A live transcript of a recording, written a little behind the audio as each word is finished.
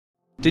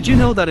Did you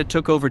know that it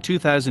took over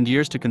 2,000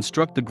 years to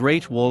construct the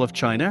Great Wall of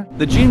China?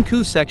 The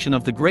Jinkou section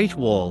of the Great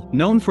Wall,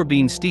 known for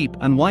being steep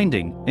and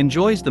winding,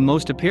 enjoys the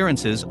most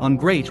appearances on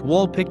Great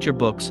Wall picture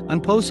books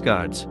and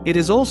postcards. It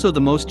is also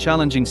the most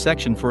challenging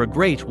section for a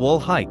Great Wall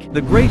hike.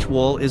 The Great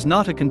Wall is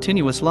not a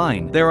continuous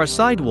line. There are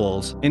side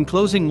walls,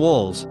 enclosing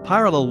walls,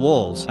 parallel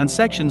walls, and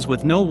sections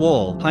with no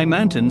wall. High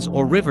mountains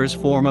or rivers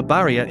form a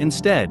barrier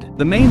instead.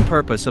 The main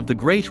purpose of the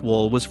Great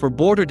Wall was for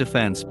border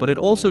defense, but it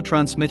also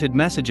transmitted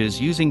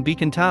messages using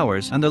beacon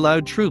towers and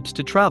allowed troops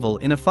to travel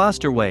in a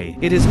faster way.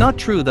 It is not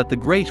true that the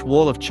Great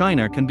Wall of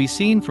China can be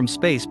seen from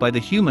space by the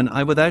human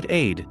eye without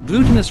aid.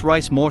 Glutinous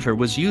rice mortar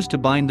was used to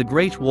bind the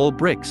Great Wall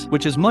bricks,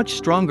 which is much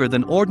stronger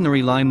than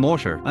ordinary lime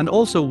mortar and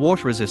also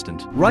water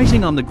resistant.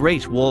 Writing on the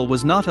Great Wall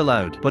was not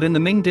allowed, but in the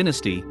Ming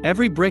Dynasty,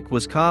 every brick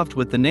was carved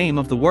with the name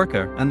of the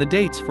worker and the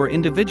dates for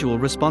individual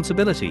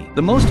responsibility.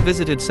 The most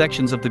visited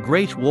sections of the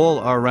Great Wall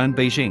are around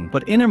Beijing,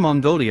 but Inner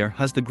Mongolia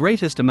has the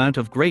greatest amount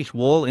of Great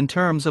Wall in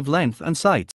terms of length and sites.